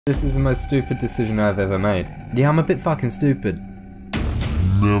This is the most stupid decision I've ever made. Yeah, I'm a bit fucking stupid.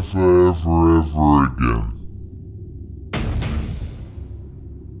 Never ever again.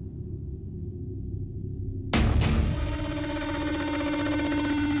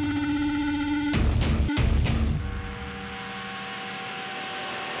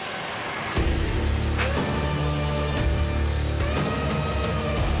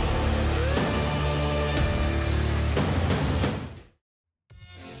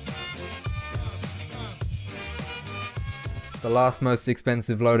 The last most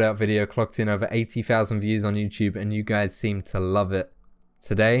expensive loadout video clocked in over 80,000 views on YouTube and you guys seem to love it.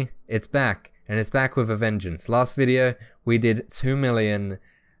 Today, it's back, and it's back with a vengeance. Last video, we did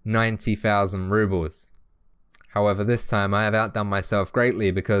 2,090,000 rubles. However, this time I have outdone myself greatly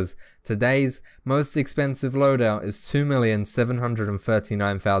because today's most expensive loadout is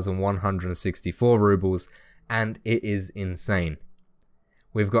 2,739,164 rubles, and it is insane.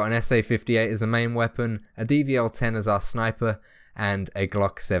 We've got an SA-58 as a main weapon, a DVL-10 as our sniper, and a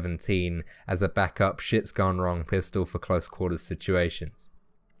Glock 17 as a backup shit's gone wrong pistol for close quarters situations.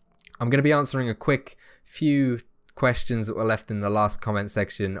 I'm going to be answering a quick few questions that were left in the last comment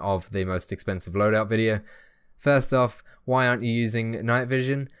section of the most expensive loadout video. First off, why aren't you using night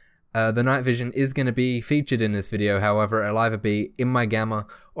vision? The night vision is going to be featured in this video, however it'll either be in my gamma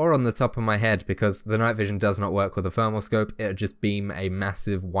or on the top of my head because the night vision does not work with a thermal scope. It'll just beam a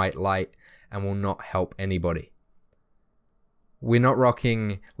massive white light and will not help anybody. We're not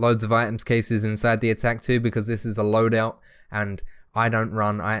rocking loads of items cases inside the Attack 2 because this is a loadout and I don't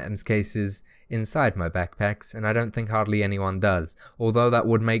run items cases inside my backpacks, and I don't think hardly anyone does. Although that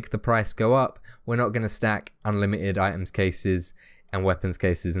would make the price go up, we're not going to stack unlimited items cases and weapons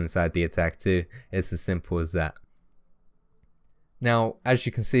cases inside the Attack 2. It's as simple as that. Now, as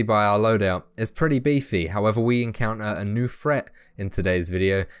you can see by our loadout, it's pretty beefy. However, we encounter a new threat in today's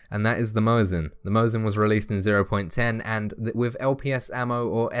video, and that is the mosin. The mosin was released in 0.10, and with LPS ammo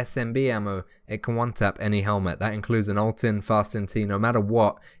or SMB ammo, it can one-tap any helmet. That includes an alt-in, fast-in T, no matter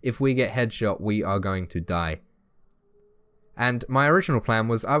what. If we get headshot, we are going to die. And my original plan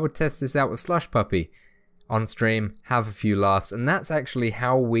was I would test this out with Slush Puppy on stream, have a few laughs, and that's actually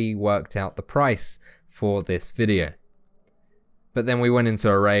how we worked out the price for this video. But then we went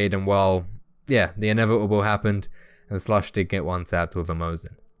into a raid and, well, yeah, the inevitable happened and Slush did get one tapped with a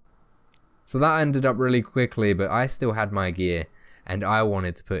mosin. So that ended up really quickly, but I still had my gear and I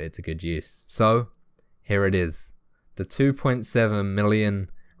wanted to put it to good use. So here it is, the 2.7 million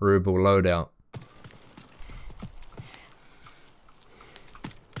ruble loadout.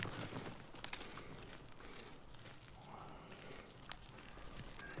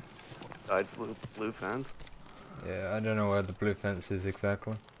 Side blue fence. Yeah, I don't know where the blue fence is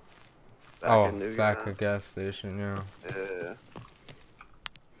exactly. Back back a gas station, yeah. Yeah.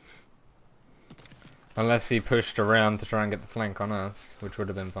 Unless he pushed around to try and get the flank on us, which would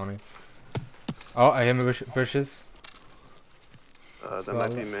have been funny. Oh, I hear my bushes. That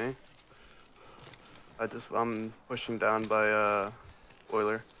might be me. I'm pushing down by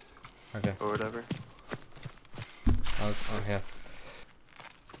boiler. Okay. Or whatever. Oh, yeah.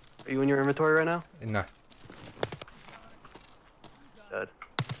 Are you in your inventory right now? No. Dead.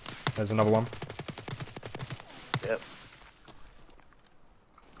 There's another one. Yep.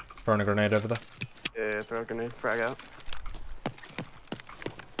 Throwing a grenade over there. Yeah, throw a grenade. Frag out.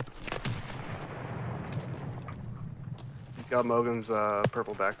 He's got Mogan's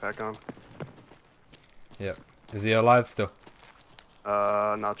purple backpack on. Yep. Is he alive still?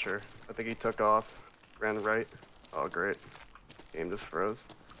 Not sure. I think he took off. Ran right. Oh, great. Game just froze.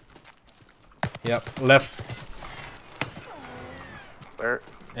 Yep. Left. Where?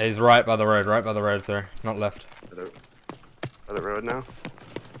 Yeah, he's right by the road, sir. Not left. By the road now?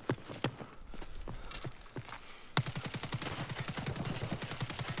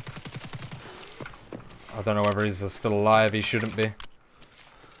 I don't know whether he's still alive. He shouldn't be.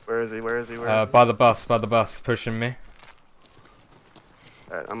 Where is he? Where is he? By the bus, pushing me.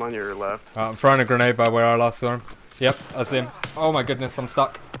 Alright, I'm on your left. I'm throwing a grenade by where I last saw him. Yep, that's him. Oh my goodness, I'm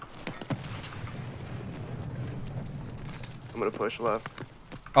stuck. I'm gonna push left.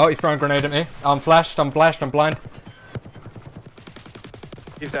 Oh, he's throwing a grenade at me. I'm flashed, I'm blind.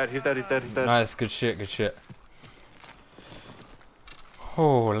 He's dead, he's dead, he's dead, he's dead. Nice, good shit, good shit.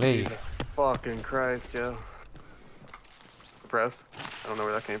 Holy. Jesus fucking Christ, Joe. Suppressed. I don't know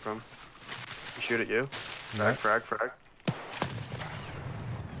where that came from. He shoot at you. No. Frag.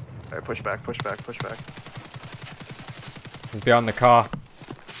 Alright, push back. He's behind the car.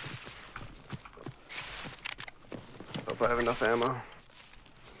 Hope I have enough ammo.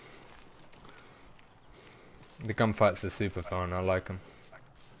 The gunfights are super fun, I like them.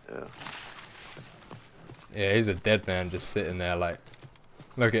 Yeah. Yeah, he's a dead man just sitting there like,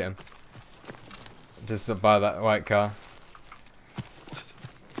 look at him. Just by that white car.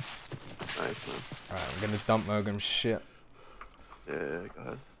 Nice, man. Alright, I'm gonna dump Mogum's shit. Yeah, go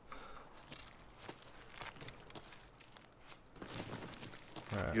ahead.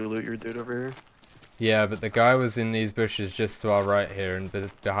 Right. You loot your dude over here? Yeah, but the guy was in these bushes just to our right here and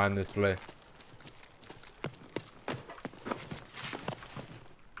behind this blue.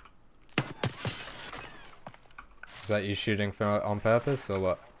 Is that you shooting on purpose or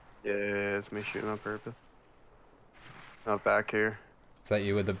what? Yeah, it's me shooting on purpose. Not back here. Is that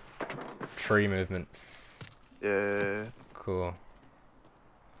you with the tree movements? Yeah. Cool.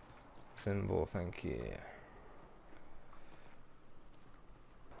 Symbol, thank you.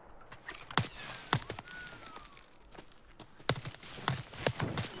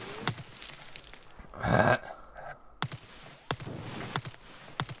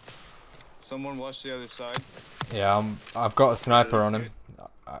 Someone watch the other side. Yeah, I've got a sniper on him.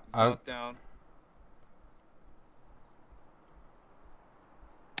 Not down.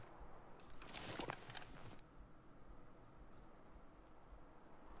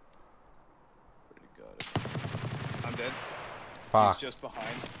 Pretty got it. I'm dead. Fuck. He's just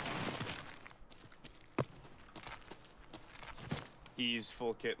behind. He's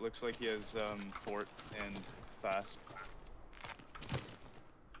full kit. Looks like he has fort and fast.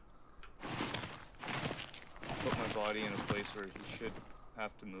 Put my body in a place where he should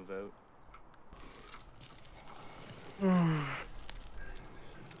have to move out.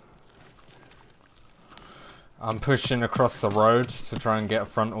 I'm pushing across the road to try and get a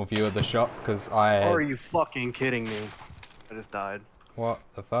frontal view of the shop because I... Or are you fucking kidding me? I just died. What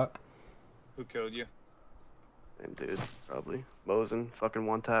the fuck? Who killed you? Same dude, probably. Mosin fucking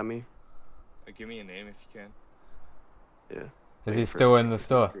one-tap me. Give me a name if you can. Yeah. Is he still in the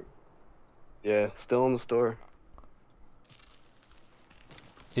store? Yeah, still in the store.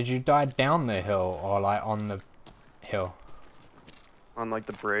 Did you die down the hill or like on the hill? On like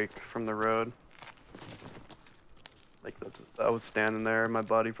the break from the road. Like I was standing there, my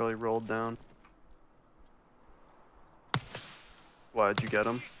body probably rolled down. Why'd you get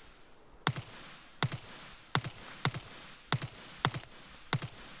him?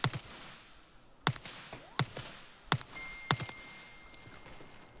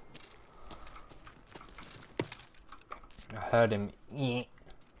 I heard him.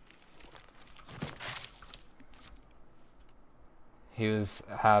 He was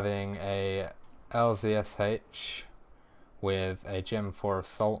having a LZSH with a Gem 4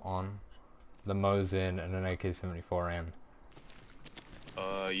 Assault on, the mosin and an AK-74N.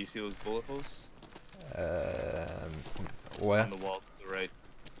 You see those bullet holes? Where? On the wall to the right.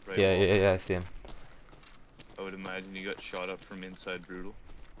 Yeah, wall. yeah, I see him. I would imagine you got shot up from inside Brutal.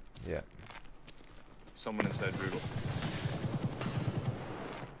 Yeah. Someone inside Brutal.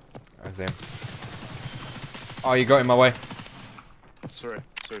 I see him. Oh, you got in my way. Sorry.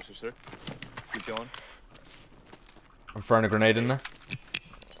 Keep going. I'm throwing a grenade in there.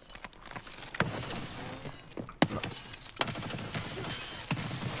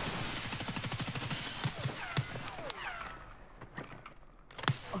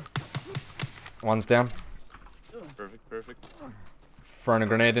 One's down. Perfect. Throwing a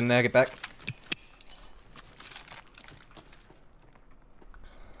grenade in there, get back.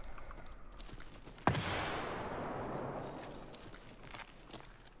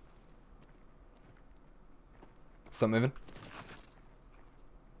 Stop moving.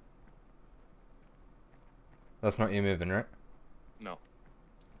 That's not you moving, right? No.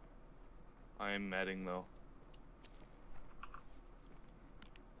 I'm medding though.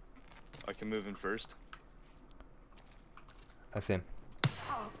 I can move in first. I see him.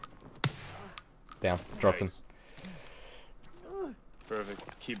 Down. Dropped him. Nice.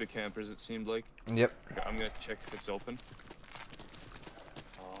 Perfect. Keep it campers, it seemed like. Yep. Okay, I'm gonna check if it's open.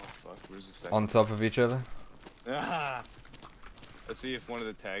 Oh fuck, where's the second? On top of each other? Ah! Let's see if one of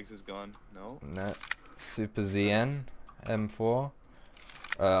the tags is gone. No? No. Super ZN M4.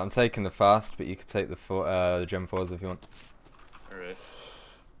 I'm taking the fast, but you could take the Gem 4s if you want. Alright.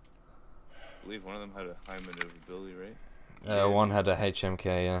 I believe one of them had a high maneuverability, right? One had a HMK,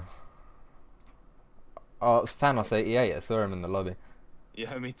 yeah. Oh, it's Thanos 88, I saw him in the lobby.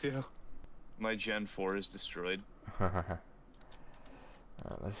 Yeah, me too. My Gen 4 is destroyed.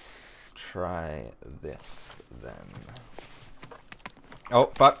 Let's try this then.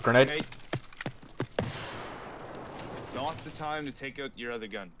 Oh, fuck, grenade. Grenade. Not the time to take out your other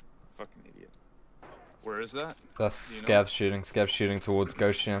gun. Fucking idiot. Where is that? That's Do you know? Scav shooting towards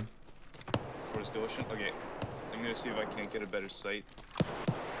Goshen. Towards Goshen? Okay. I'm gonna see if I can't get a better sight.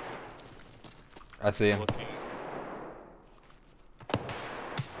 I see him. Looking.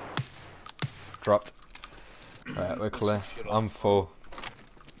 Dropped. Alright, we're clear. I'm full.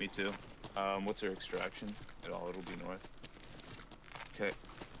 Me too. What's our extraction? It'll be north. Okay.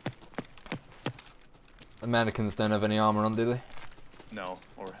 The mannequins don't have any armor on, do they? No,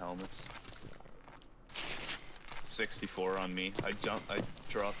 or helmets. 64 on me. I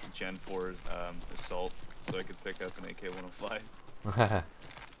dropped the Gen 4 assault so I could pick up an AK-105.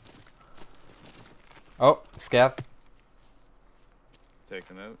 Oh, scav.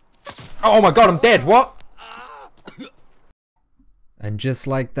 Taken out. Oh my god, I'm dead, what? And just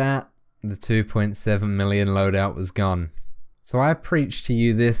like that, the 2.7 million loadout was gone. So I preach to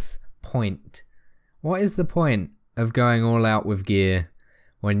you this point. What is the point of going all out with gear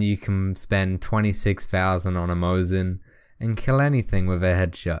when you can spend 26,000 on a mosin and kill anything with a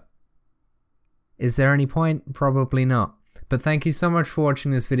headshot? Is there any point? Probably not. But thank you so much for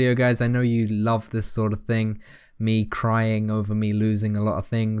watching this video, guys. I know you love this sort of thing, me crying over me losing a lot of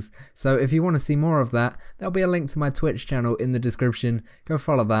things. So if you want to see more of that, there'll be a link to my Twitch channel in the description. Go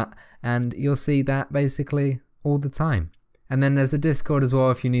follow that and you'll see that basically all the time. And then there's a Discord as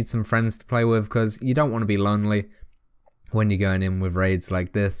well if you need some friends to play with, because you don't want to be lonely when you're going in with raids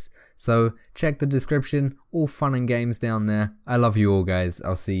like this. So check the description, all fun and games down there. I love you all, guys.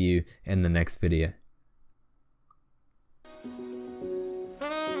 I'll see you in the next video.